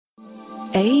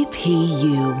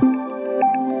APU.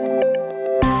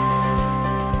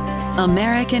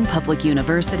 American Public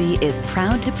University is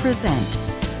proud to present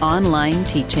Online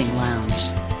Teaching Lounge.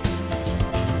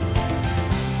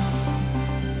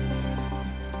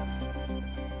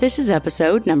 This is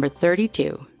episode number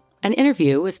 32, an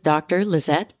interview with Dr.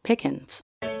 Lizette Pickens.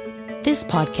 This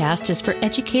podcast is for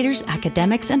educators,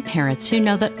 academics, and parents who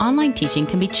know that online teaching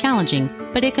can be challenging,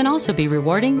 but it can also be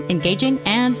rewarding, engaging,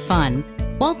 and fun.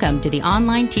 Welcome to the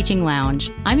Online Teaching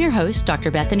Lounge. I'm your host, Dr.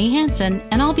 Bethany Hansen,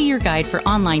 and I'll be your guide for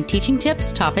online teaching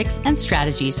tips, topics, and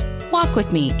strategies. Walk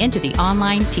with me into the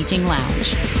Online Teaching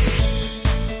Lounge.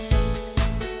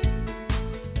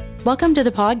 Welcome to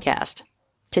the podcast.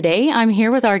 Today, I'm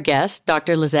here with our guest,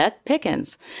 Dr. Lizette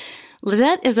Pickens.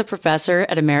 Lizette is a professor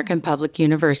at American Public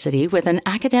University with an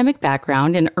academic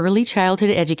background in early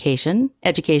childhood education,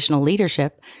 educational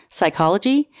leadership,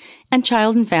 psychology, and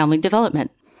child and family development.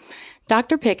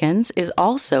 Dr. Pickens is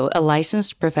also a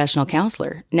licensed professional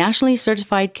counselor, nationally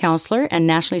certified counselor, and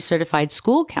nationally certified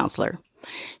school counselor.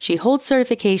 She holds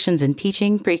certifications in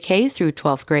teaching pre-K through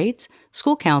 12th grades,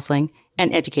 school counseling,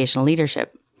 and educational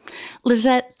leadership.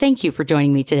 Lizette, thank you for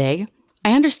joining me today.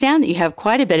 I understand that you have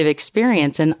quite a bit of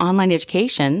experience in online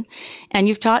education, and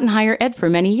you've taught in higher ed for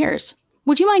many years.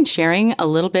 Would you mind sharing a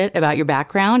little bit about your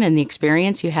background and the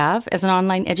experience you have as an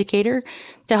online educator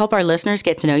to help our listeners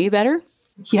get to know you better?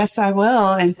 Yes, I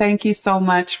will. And thank you so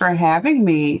much for having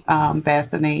me,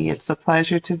 Bethany. It's a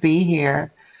pleasure to be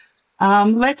here.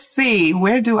 Let's see,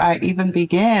 where do I even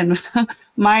begin?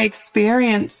 My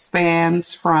experience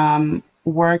spans from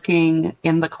working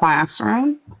in the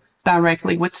classroom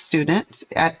directly with students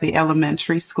at the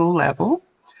elementary school level.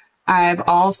 I've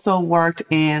also worked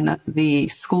in the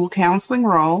school counseling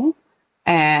role,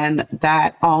 and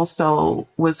that also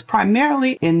was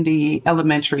primarily in the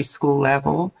elementary school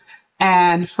level.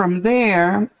 And from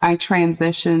there, I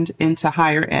transitioned into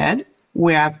higher ed,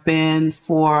 where I've been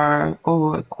for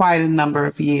quite a number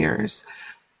of years.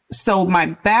 So my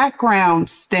background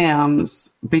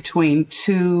stems between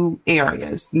two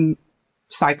areas,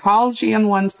 psychology on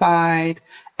one side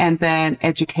and then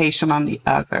education on the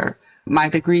other. My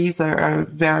degrees are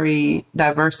very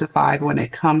diversified when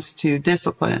it comes to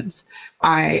disciplines.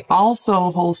 I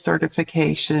also hold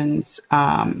certifications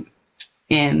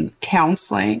in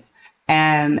counseling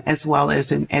and as well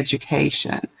as in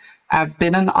education. I've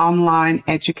been an online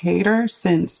educator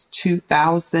since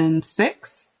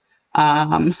 2006.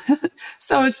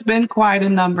 So it's been quite a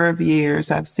number of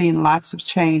years. I've seen lots of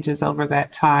changes over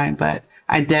that time, but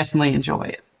I definitely enjoy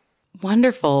it.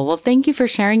 Wonderful. Well, thank you for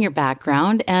sharing your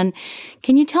background. And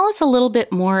can you tell us a little bit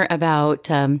more about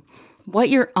what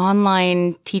your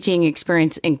online teaching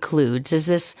experience includes? Is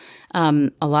this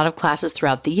a lot of classes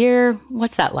throughout the year?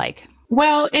 What's that like?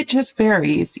 Well, it just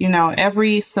varies. You know,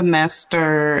 every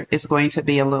semester is going to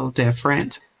be a little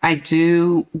different. I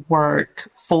do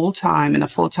work full-time in a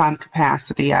full-time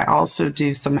capacity. I also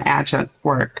do some adjunct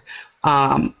work,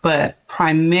 but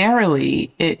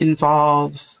primarily it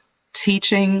involves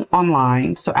teaching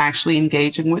online, so actually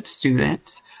engaging with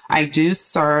students. I do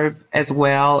serve as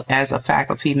well as a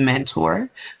faculty mentor,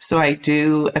 so I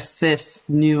do assist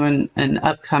new and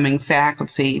upcoming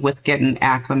faculty with getting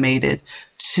acclimated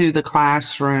to the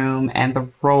classroom and the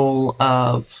role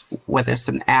of whether it's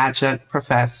an adjunct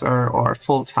professor or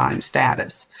full-time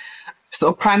status.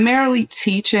 So primarily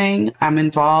teaching. I'm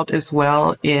involved as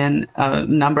well in a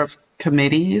number of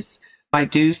committees. I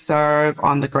do serve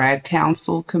on the grad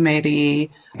council committee.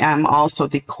 I'm also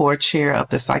the co-chair of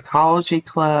the psychology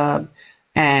club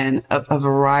and a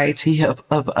variety of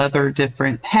other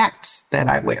different hats that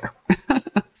I wear.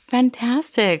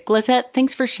 Fantastic. Lizette,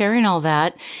 thanks for sharing all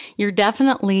that. You're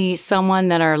definitely someone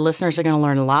that our listeners are going to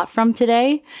learn a lot from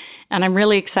today. And I'm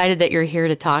really excited that you're here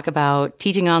to talk about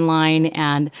teaching online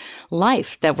and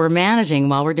life that we're managing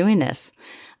while we're doing this.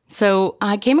 So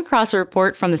I came across a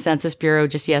report from the Census Bureau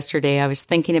just yesterday. I was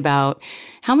thinking about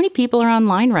how many people are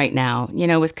online right now, you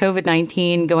know, with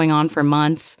COVID-19 going on for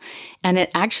months. And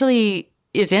it actually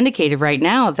is indicated right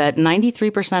now that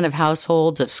 93% of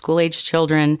households of school-aged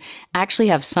children actually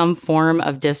have some form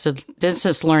of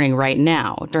distance learning right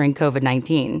now during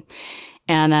COVID-19.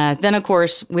 And then, of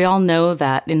course, we all know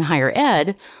that in higher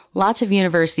ed, lots of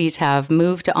universities have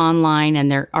moved to online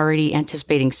and they're already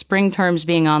anticipating spring terms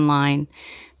being online.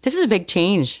 This is a big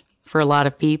change for a lot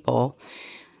of people.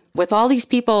 With all these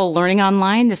people learning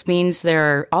online, this means there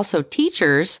are also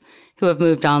teachers who have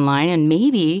moved online, and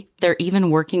maybe they're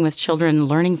even working with children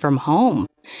learning from home.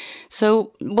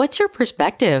 So what's your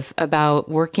perspective about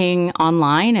working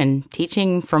online and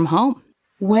teaching from home?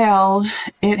 Well,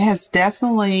 it has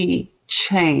definitely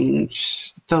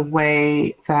change the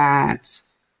way that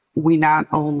we not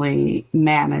only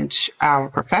manage our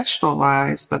professional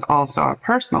lives, but also our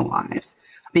personal lives.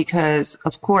 Because,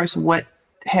 of course, what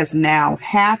has now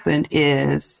happened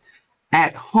is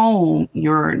at home,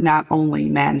 you're not only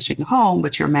managing home,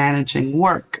 but you're managing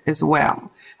work as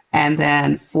well. And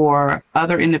then for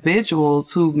other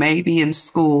individuals who may be in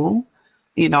school,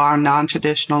 our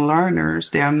non-traditional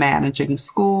learners, they're managing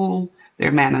school,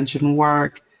 they're managing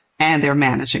work, and they're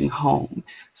managing home.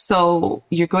 So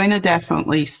you're going to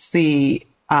definitely see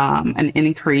an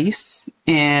increase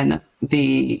in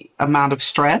the amount of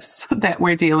stress that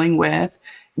we're dealing with,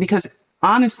 because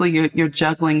honestly, you're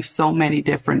juggling so many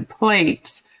different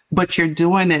plates, but you're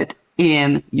doing it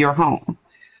in your home.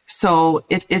 So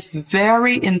it's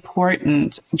very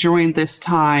important during this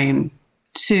time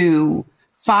to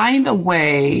find a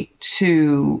way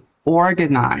to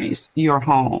organize your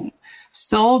home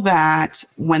so that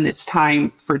when it's time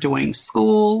for doing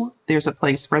school, there's a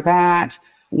place for that.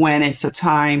 When it's a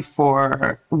time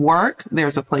for work,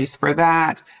 there's a place for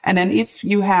that. And then if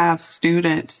you have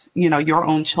students, your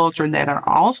own children that are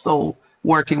also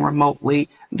working remotely,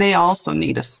 they also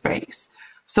need a space.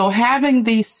 So having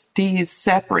these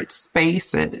separate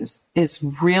spaces is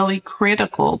really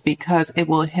critical because it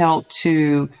will help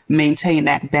to maintain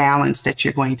that balance that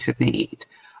you're going to need.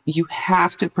 You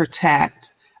have to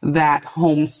protect that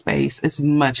home space as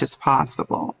much as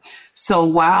possible. So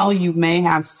while you may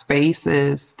have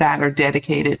spaces that are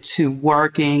dedicated to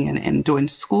working and doing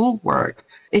schoolwork,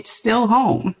 it's still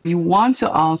home. You want to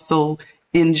also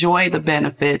enjoy the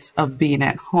benefits of being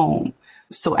at home.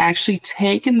 So actually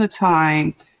taking the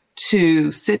time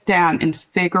to sit down and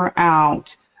figure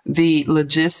out the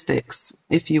logistics,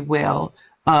 if you will,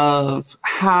 of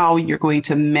how you're going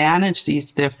to manage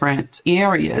these different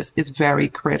areas is very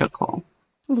critical.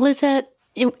 Lizette,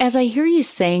 as I hear you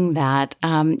saying that,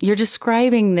 you're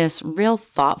describing this real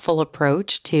thoughtful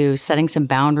approach to setting some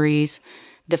boundaries,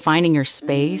 defining your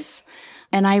space.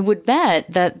 And I would bet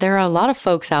that there are a lot of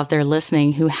folks out there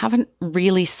listening who haven't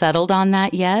really settled on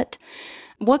that yet.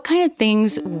 What kind of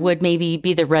things would maybe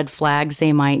be the red flags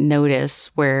they might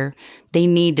notice where they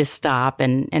need to stop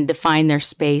and define their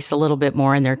space a little bit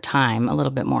more and their time a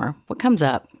little bit more? What comes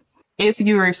up? If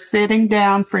you're sitting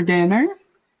down for dinner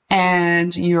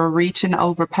and you're reaching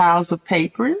over piles of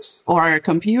papers or a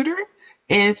computer,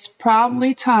 it's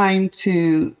probably time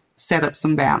to set up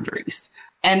some boundaries.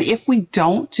 And if we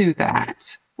don't do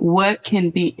that, what can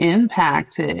be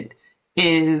impacted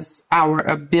is our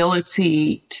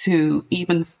ability to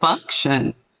even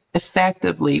function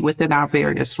effectively within our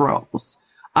various roles.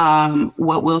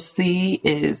 What we'll see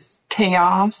is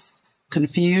chaos,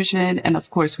 confusion, and of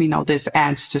course, we know this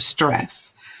adds to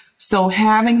stress. So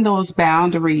having those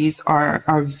boundaries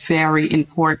are very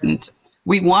important.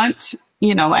 We want,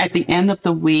 at the end of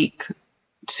the week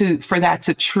for that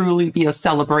to truly be a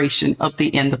celebration of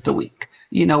the end of the week.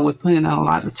 We're putting in a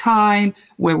lot of time.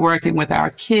 We're working with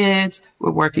our kids.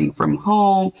 We're working from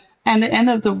home. And at the end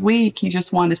of the week, you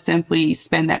just want to simply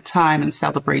spend that time and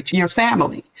celebrate your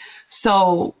family.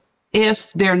 So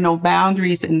if there are no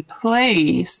boundaries in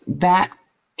place, that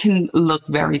can look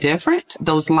very different.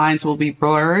 Those lines will be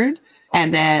blurred.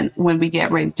 And then when we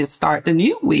get ready to start the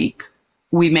new week,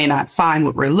 we may not find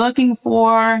what we're looking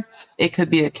for. It could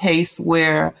be a case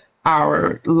where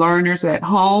our learners at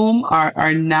home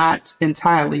are not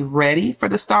entirely ready for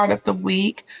the start of the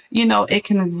week. It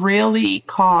can really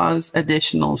cause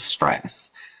additional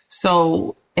stress.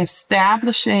 So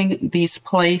establishing these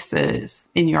places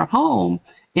in your home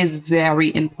is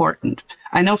very important.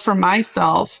 I know for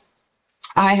myself,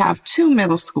 I have 2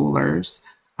 middle schoolers.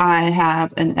 I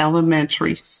have an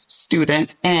elementary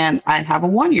student and I have a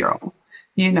 1-year-old.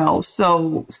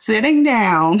 So sitting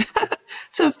down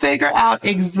to figure out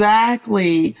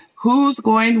exactly who's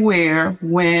going where,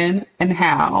 when, and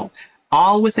how,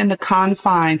 all within the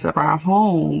confines of our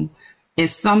home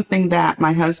is something that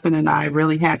my husband and I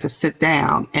really had to sit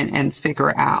down and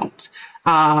figure out.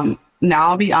 Now,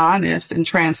 I'll be honest and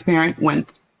transparent. When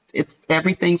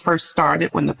everything first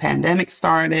started, when the pandemic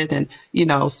started and,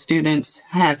 students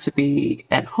had to be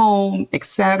at home,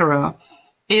 etc.,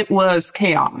 it was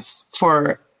chaos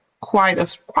for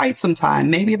quite some time,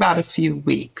 maybe about a few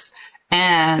weeks.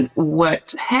 And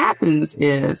what happens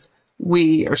is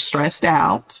we are stressed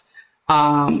out.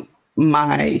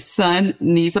 My son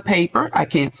needs a paper. I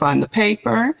can't find the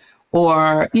paper,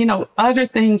 or, other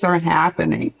things are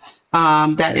happening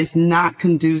that is not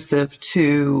conducive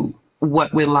to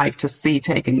what we like to see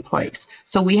taking place.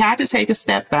 So we had to take a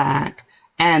step back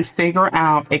and figure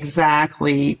out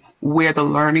exactly where the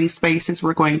learning spaces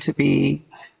were going to be,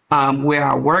 where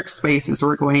our workspaces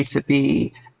were going to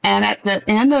be. And at the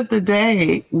end of the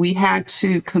day, we had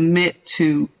to commit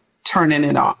to turning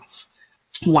it off.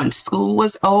 Once school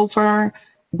was over,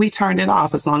 we turned it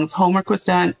off. As long as homework was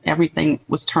done, everything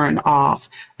was turned off.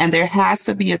 And there has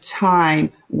to be a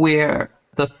time where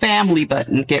the family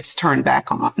button gets turned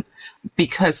back on.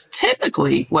 Because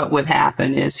typically what would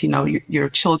happen is, your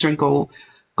children go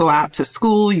out to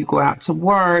school, you go out to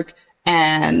work,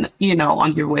 and,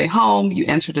 on your way home, you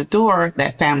enter the door,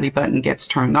 that family button gets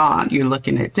turned on. You're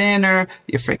looking at dinner,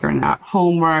 you're figuring out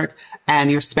homework,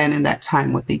 and you're spending that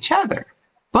time with each other.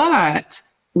 But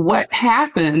what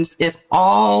happens if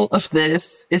all of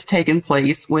this is taking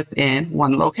place within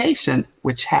one location,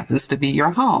 which happens to be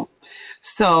your home?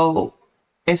 So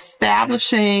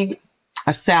establishing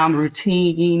a sound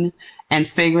routine and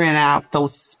figuring out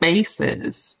those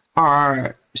spaces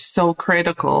are so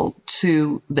critical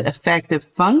to the effective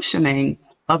functioning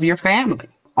of your family.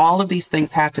 All of these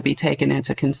things have to be taken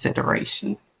into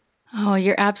consideration. Oh,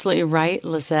 you're absolutely right,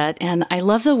 Lizette. And I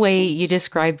love the way you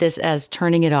describe this as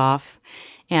turning it off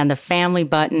and the family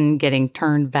button getting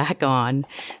turned back on.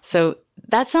 So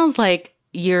that sounds like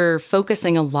you're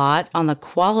focusing a lot on the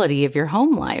quality of your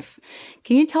home life.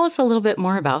 Can you tell us a little bit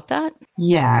more about that?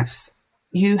 Yes.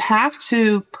 You have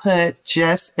to put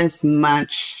just as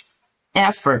much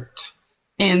effort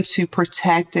into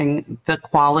protecting the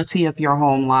quality of your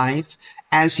home life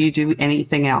as you do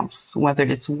anything else, whether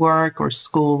it's work or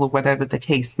school or whatever the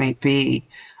case may be.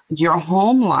 Your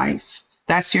home life,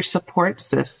 that's your support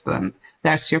system.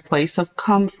 That's your place of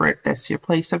comfort. That's your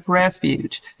place of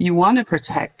refuge. You want to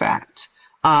protect that.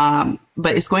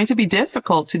 But it's going to be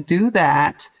difficult to do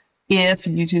that if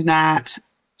you do not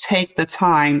take the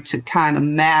time to kind of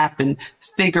map and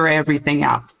figure everything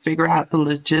out, figure out the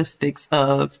logistics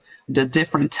of the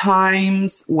different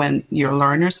times when your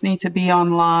learners need to be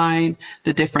online,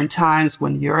 the different times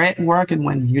when you're at work and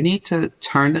when you need to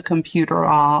turn the computer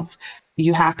off.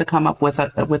 You have to come up with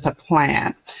a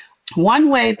plan. One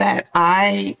way that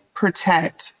I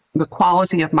protect the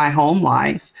quality of my home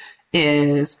life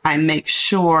is I make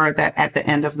sure that at the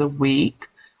end of the week,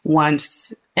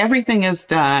 once everything is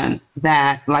done,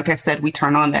 that, like I said, we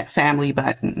turn on that family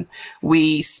button.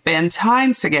 We spend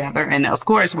time together. And of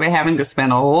course, we're having to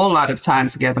spend a whole lot of time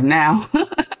together now,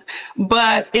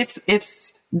 but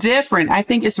it's different. I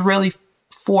think it's really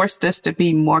forced us to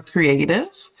be more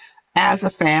creative as a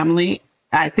family.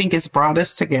 I think it's brought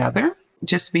us together,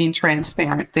 just being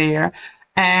transparent there.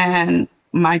 And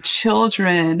my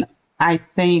children, I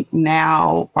think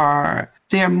now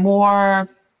they're more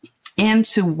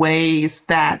into ways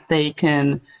that they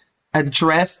can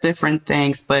address different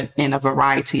things, but in a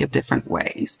variety of different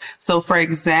ways. So for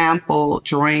example,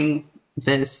 during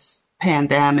this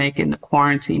pandemic and the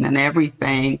quarantine and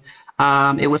everything,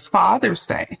 it was Father's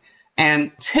Day.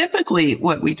 And typically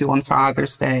what we do on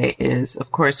Father's Day is,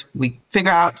 of course, we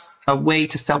figure out a way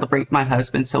to celebrate my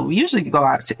husband. So we usually go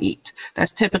out to eat.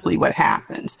 That's typically what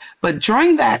happens. But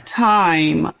during that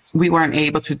time, we weren't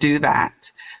able to do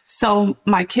that. So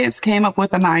my kids came up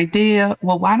with an idea.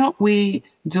 Well, why don't we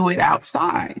do it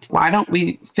outside? Why don't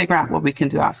we figure out what we can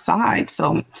do outside?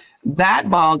 So that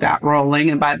ball got rolling.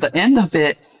 And by the end of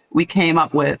it, we came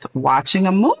up with watching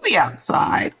a movie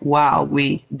outside while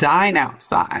we dine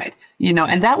outside,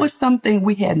 and that was something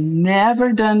we had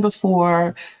never done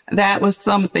before. That was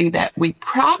something that we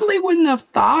probably wouldn't have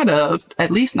thought of,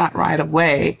 at least not right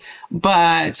away.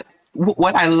 But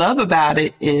what I love about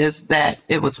it is that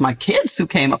it was my kids who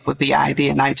came up with the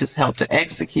idea and I just helped to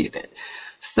execute it.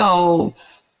 So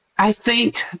I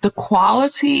think the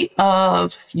quality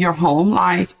of your home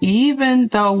life, even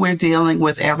though we're dealing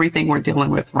with everything we're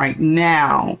dealing with right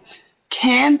now,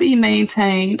 can be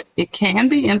maintained. It can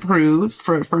be improved.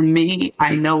 For me,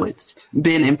 I know it's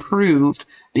been improved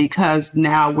because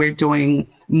now we're doing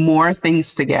more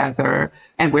things together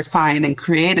and we're finding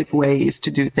creative ways to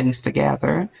do things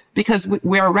together because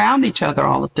we're around each other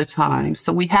all of the time.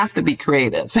 So we have to be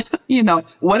creative.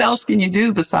 What else can you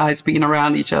do besides being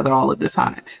around each other all of the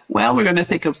time? Well, we're going to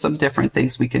think of some different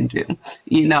things we can do.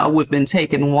 We've been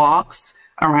taking walks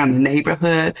around the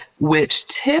neighborhood, which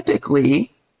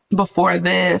typically before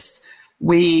this,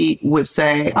 we would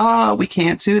say, oh, we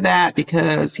can't do that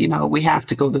because, we have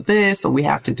to go to this or we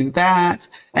have to do that.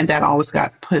 And that always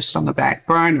got pushed on the back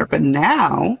burner. But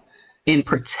now, in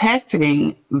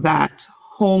protecting that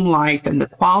home life and the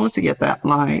quality of that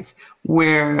life,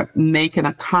 we're making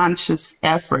a conscious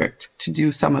effort to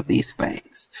do some of these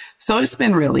things. So it's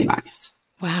been really nice.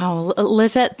 Wow.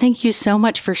 Lizette, thank you so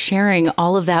much for sharing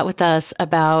all of that with us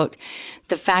about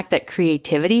the fact that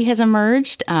creativity has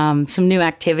emerged, some new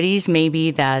activities maybe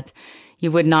that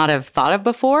you would not have thought of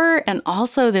before. And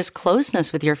also this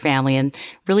closeness with your family and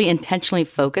really intentionally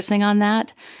focusing on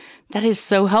that. That is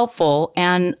so helpful.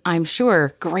 And I'm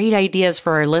sure great ideas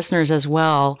for our listeners as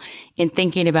well in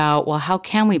thinking about, well, how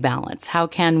can we balance? How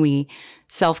can we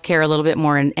self-care a little bit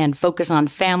more and focus on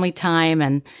family time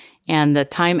and the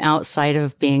time outside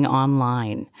of being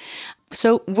online?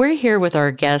 So we're here with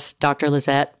our guest, Dr.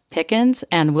 Lizette Pickens,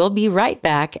 and we'll be right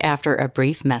back after a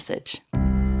brief message.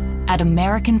 At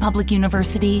American Public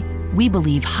University, we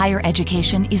believe higher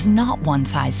education is not one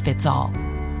size fits all.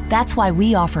 That's why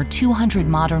we offer 200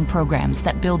 modern programs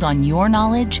that build on your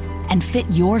knowledge and fit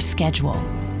your schedule.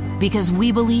 Because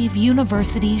we believe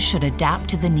universities should adapt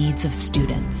to the needs of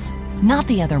students, not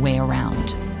the other way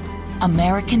around.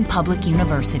 American Public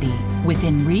University,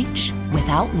 within reach,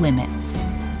 without limits.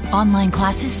 Online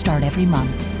classes start every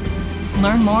month.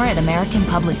 Learn more at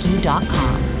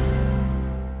americanpublicu.com.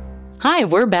 Hi,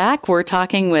 we're back. We're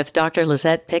talking with Dr.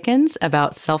 Lizette Pickens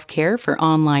about self-care for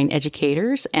online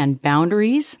educators and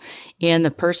boundaries in the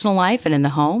personal life and in the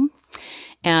home.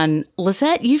 And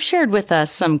Lizette, you've shared with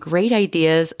us some great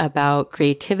ideas about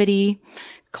creativity,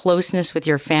 closeness with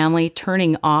your family,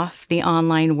 turning off the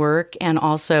online work, and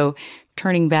also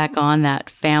turning back on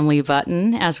that family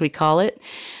button, as we call it.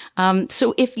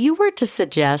 So if you were to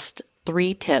suggest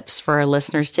 3 tips for our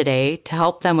listeners today to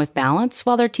help them with balance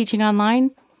while they're teaching online,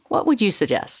 what would you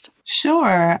suggest?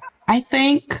 Sure. I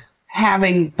think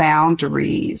having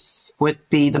boundaries would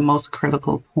be the most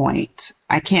critical point.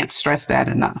 I can't stress that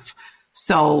enough.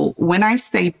 So when I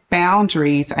say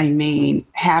boundaries, I mean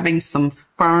having some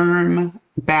firm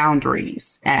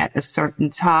boundaries at a certain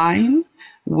time.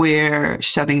 We're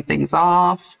shutting things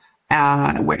off.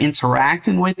 We're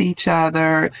interacting with each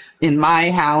other. In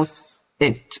my house,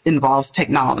 it involves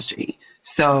technology.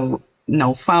 So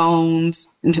no phones,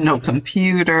 no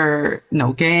computer,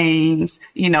 no games.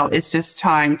 It's just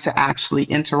time to actually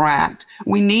interact.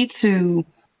 We need to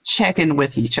check in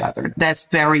with each other. That's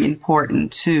very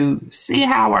important to see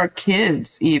how our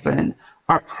kids even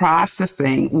are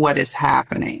processing what is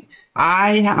happening.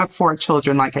 I have 4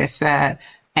 children, like I said,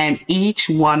 and each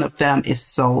one of them is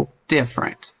so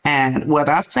different. And what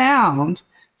I found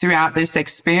throughout this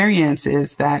experience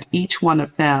is that each one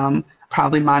of them,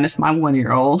 probably minus my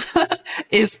 1-year-old,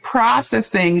 is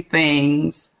processing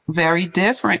things very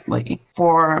differently.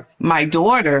 For my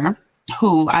daughter,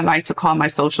 who I like to call my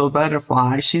social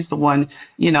butterfly, she's the one,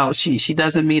 she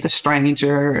doesn't meet a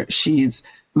stranger. She's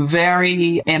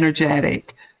very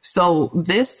energetic. So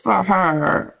this for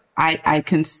her, I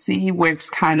can see where it's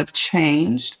kind of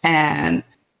changed. And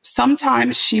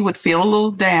sometimes she would feel a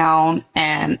little down,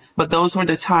 but those were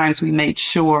the times we made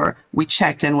sure we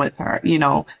checked in with her.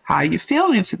 How are you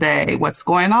feeling today? What's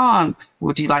going on?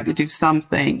 Would you like to do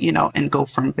something, and go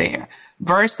from there?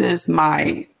 Versus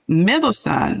my middle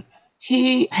son,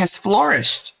 he has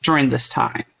flourished during this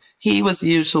time. He was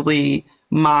usually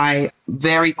my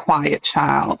very quiet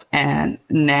child, and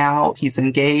now he's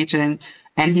engaging,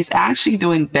 and he's actually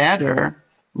doing better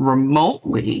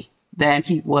remotely than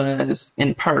he was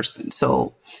in person.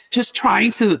 So just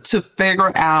trying to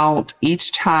figure out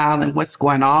each child and what's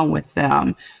going on with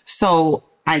them. So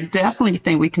I definitely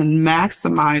think we can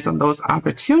maximize on those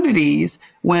opportunities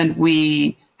when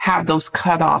we have those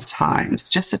cutoff times,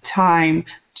 just a time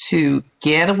to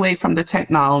get away from the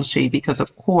technology, because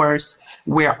of course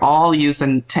we're all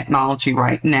using technology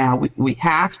right now. We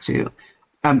have to,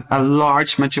 a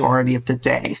large majority of the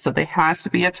day. So there has to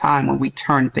be a time when we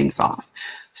turn things off.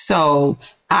 So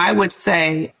I would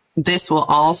say this will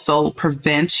also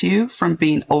prevent you from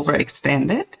being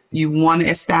overextended. You want to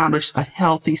establish a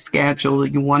healthy schedule.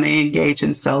 You want to engage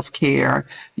in self-care.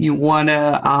 You want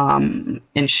to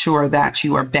ensure that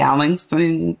you are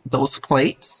balancing those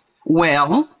plates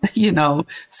well,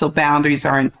 so boundaries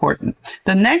are important.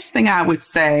 The next thing I would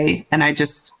say, and I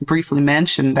just briefly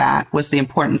mentioned that, was the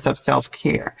importance of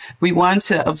self-care. We want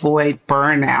to avoid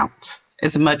burnout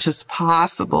as much as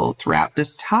possible throughout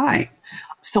this time.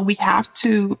 So we have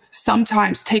to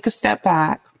sometimes take a step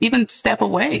back, even step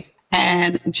away,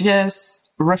 and just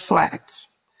reflect.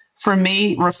 For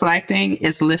me, reflecting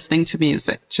is listening to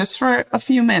music just for a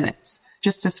few minutes,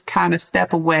 just to kind of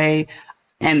step away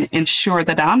and ensure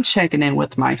that I'm checking in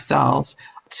with myself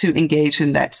to engage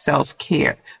in that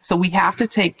self-care. So we have to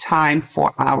take time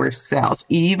for ourselves,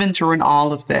 even during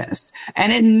all of this.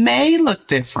 And it may look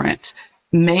different.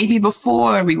 Maybe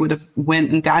before we would have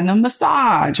went and gotten a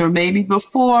massage, or maybe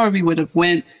before we would have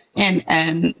went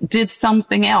and did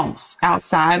something else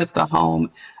outside of the home.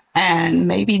 And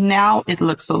maybe now it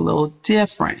looks a little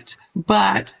different,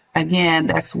 but again,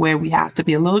 that's where we have to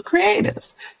be a little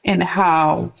creative in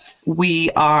how we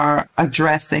are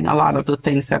addressing a lot of the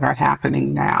things that are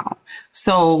happening now.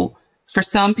 So for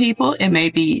some people, it may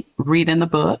be reading a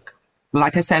book.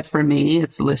 Like I said, for me,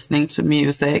 it's listening to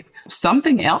music.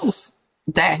 Something else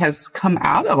that has come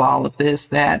out of all of this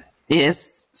that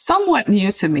is somewhat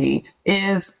new to me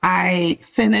is I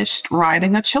finished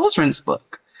writing a children's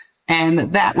book. And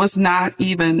that was not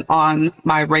even on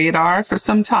my radar for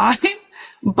some time.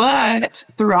 But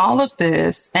through all of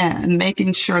this and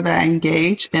making sure that I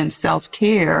engage in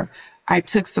self-care, I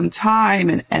took some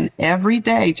time and every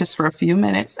day, just for a few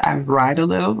minutes, I write a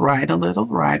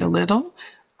little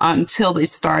until they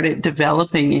started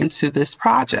developing into this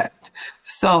project.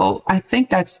 So I think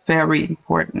that's very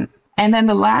important. And then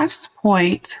the last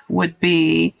point would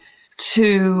be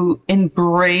to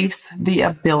embrace the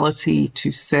ability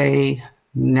to say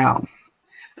no.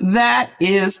 That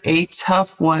is a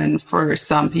tough one for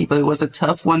some people. It was a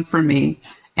tough one for me.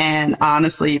 And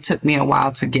honestly, it took me a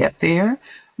while to get there.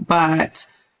 But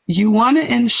you want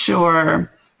to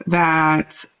ensure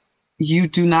that you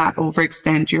do not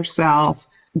overextend yourself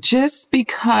just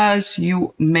because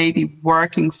you may be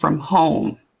working from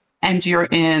home and you're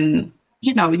in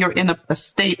a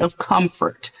state of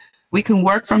comfort. We can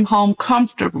work from home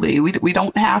comfortably. We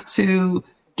don't have to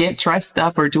get dressed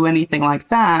up or do anything like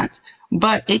that.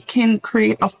 But it can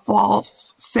create a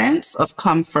false sense of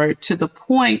comfort to the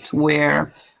point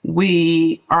where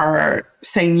we are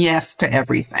saying yes to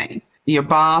everything. Your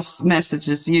boss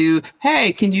messages you,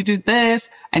 hey, can you do this?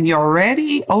 And you're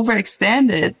already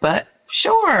overextended, but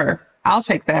sure, I'll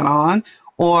take that on.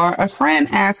 Or a friend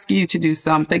asks you to do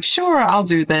something, sure, I'll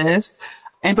do this.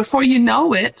 And before you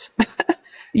know it,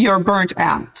 you're burnt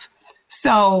out.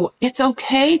 So it's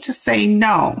okay to say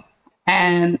no.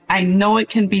 And I know it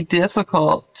can be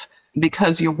difficult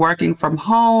because you're working from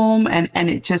home and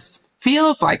it just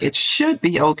feels like it should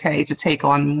be okay to take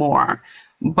on more.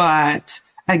 But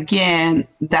again,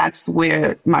 that's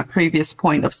where my previous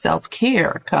point of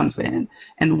self-care comes in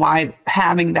and why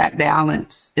having that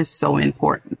balance is so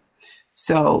important.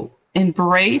 So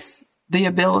embrace the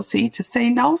ability to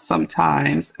say no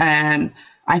sometimes. And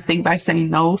I think by saying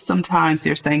no sometimes,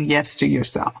 you're saying yes to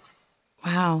yourself.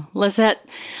 Wow. Lisette,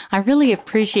 I really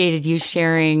appreciated you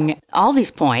sharing all these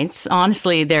points.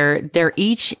 Honestly, they're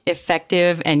each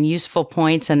effective and useful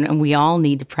points, and we all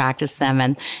need to practice them.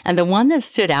 And the one that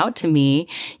stood out to me,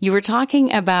 you were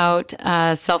talking about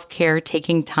self-care,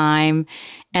 taking time,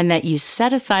 and that you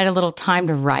set aside a little time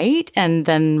to write and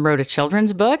then wrote a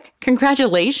children's book.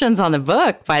 Congratulations on the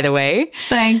book, by the way.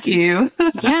 Thank you.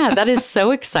 Yeah, that is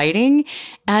so exciting.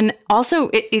 And also,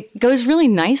 it goes really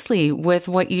nicely with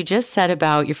what you just said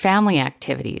about your family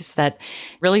activities, that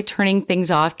really turning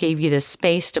things off gave you the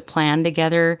space to plan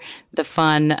together the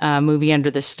fun movie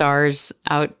Under the Stars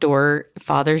outdoor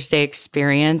Father's Day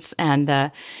experience.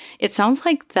 And it sounds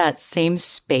like that same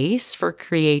space for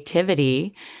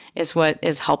creativity is what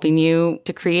is helping you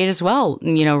to create as well,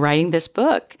 writing this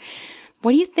book.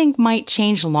 What do you think might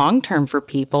change long-term for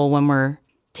people when we're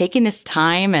taking this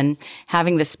time and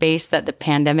having the space that the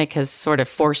pandemic has sort of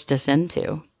forced us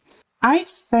into? I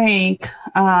think,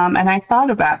 and I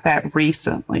thought about that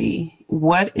recently,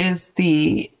 what is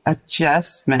the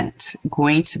adjustment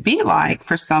going to be like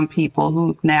for some people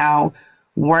who've now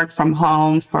worked from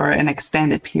home for an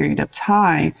extended period of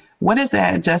time? What is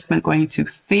that adjustment going to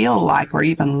feel like or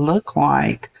even look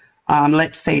like?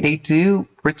 Let's say they do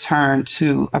return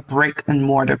to a brick and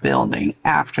mortar building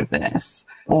after this,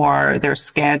 or their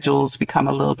schedules become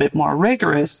a little bit more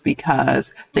rigorous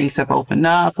because things have opened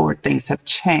up or things have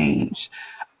changed.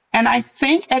 And I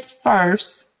think at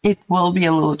first it will be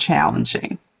a little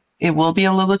challenging. It will be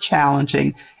a little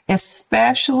challenging,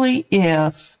 especially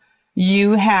if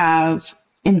you have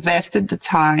invested the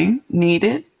time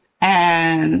needed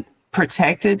and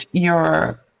protected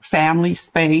your family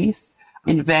space,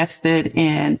 invested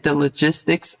in the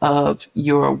logistics of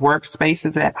your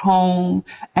workspaces at home,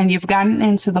 and you've gotten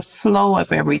into the flow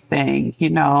of everything.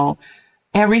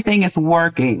 Everything is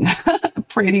working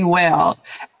pretty well.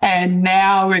 And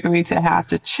now we're going to have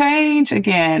to change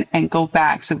again and go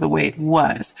back to the way it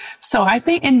was. So I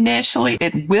think initially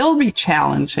it will be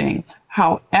challenging.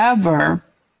 However,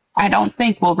 I don't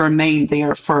think we'll remain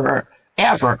there forever.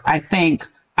 I think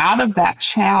out of that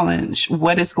challenge,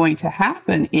 what is going to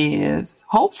happen is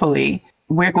hopefully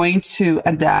we're going to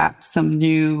adapt some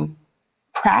new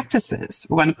practices.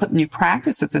 We're going to put new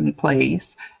practices in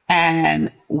place.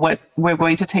 And what we're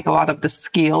going to take a lot of the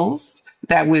skills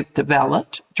that we've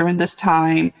developed during this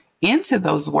time into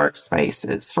those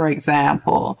workspaces, for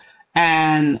example.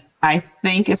 And I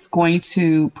think it's going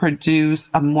to produce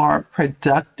a more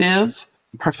productive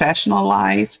professional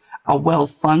life, a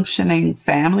well-functioning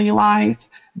family life,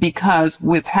 because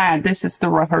this is the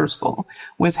rehearsal.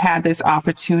 We've had this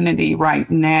opportunity right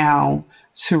now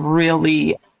to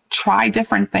really try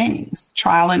different things,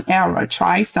 trial and error,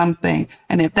 try something.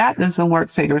 And if that doesn't work,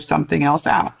 figure something else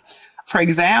out. For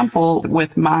example,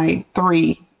 with my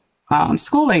 3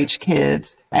 school-age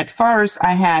kids, at first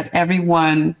I had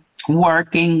everyone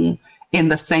working in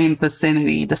the same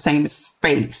vicinity, the same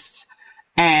space.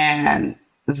 And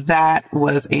that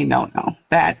was a no-no.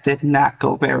 That did not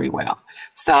go very well.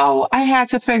 So I had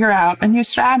to figure out a new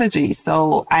strategy.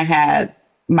 So I had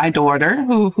my daughter,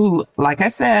 who, like I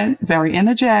said, very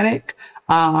energetic,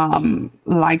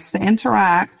 likes to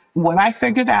interact. What I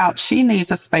figured out, she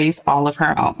needs a space all of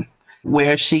her own,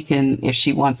 where she can, if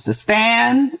she wants to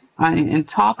stand and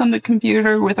talk on the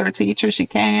computer with her teacher, she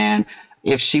can.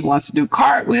 If she wants to do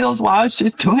cartwheels while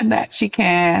she's doing that, she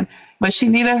can. But she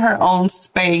needed her own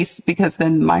space, because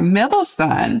then my middle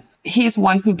son, he's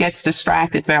one who gets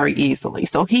distracted very easily.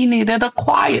 So he needed a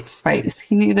quiet space.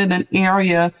 He needed an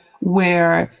area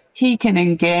where he can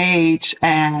engage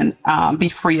and be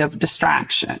free of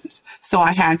distractions. So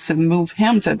I had to move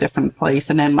him to a different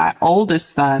place. And then my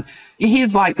oldest son,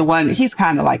 he's like he's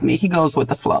kind of like me. He goes with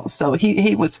the flow. So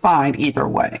he was fine either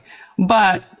way.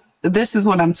 But this is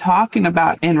what I'm talking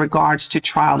about in regards to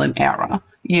trial and error,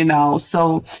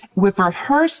 So we've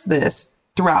rehearsed this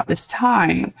throughout this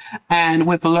time, and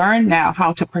we've learned now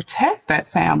how to protect that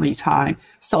family time.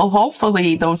 So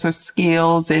hopefully those are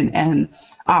skills and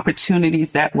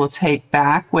opportunities that we'll take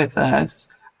back with us,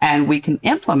 and we can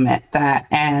implement that.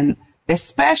 And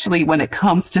especially when it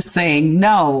comes to saying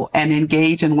no and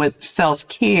engaging with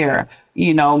self-care,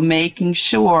 making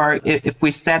sure if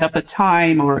we set up a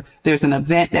time or there's an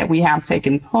event that we have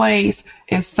taking place,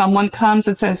 if someone comes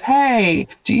and says, hey,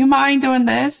 do you mind doing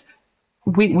this?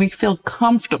 We feel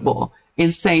comfortable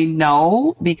in saying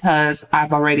no, because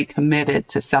I've already committed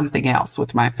to something else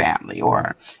with my family,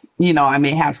 or, I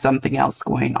may have something else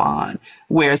going on,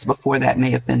 whereas before that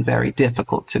may have been very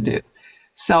difficult to do.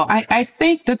 So I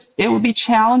think that it will be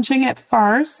challenging at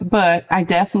first, but I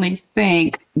definitely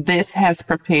think this has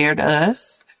prepared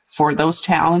us for those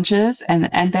challenges,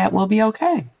 and that will be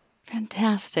okay.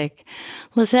 Fantastic.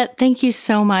 Lizette, thank you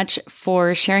so much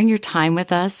for sharing your time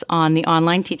with us on the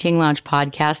Online Teaching Lounge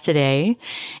podcast today,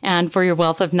 and for your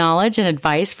wealth of knowledge and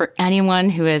advice for anyone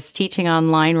who is teaching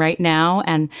online right now,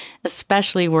 and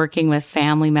especially working with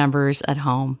family members at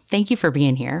home. Thank you for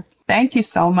being here. Thank you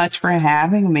so much for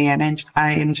having me, and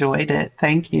I enjoyed it.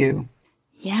 Thank you.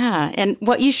 Yeah. And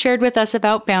what you shared with us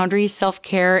about boundaries,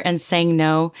 self-care, and saying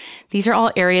no, these are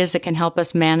all areas that can help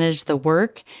us manage the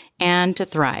work and to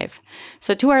thrive.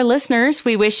 So to our listeners,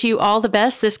 we wish you all the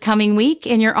best this coming week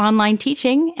in your online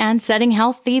teaching and setting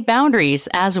healthy boundaries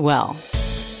as well.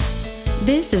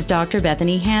 This is Dr.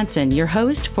 Bethany Hansen, your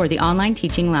host for the Online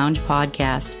Teaching Lounge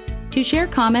podcast. To share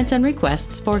comments and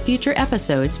requests for future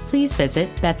episodes, please visit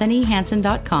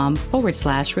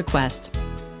bethanyhansen.com/request.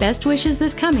 Best wishes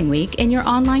this coming week in your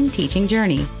online teaching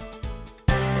journey.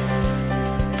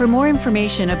 For more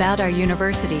information about our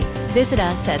university, visit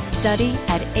us at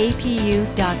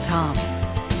study@apu.com.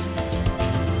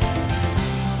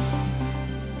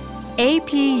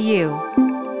 APU,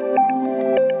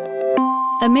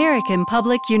 American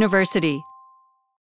Public University.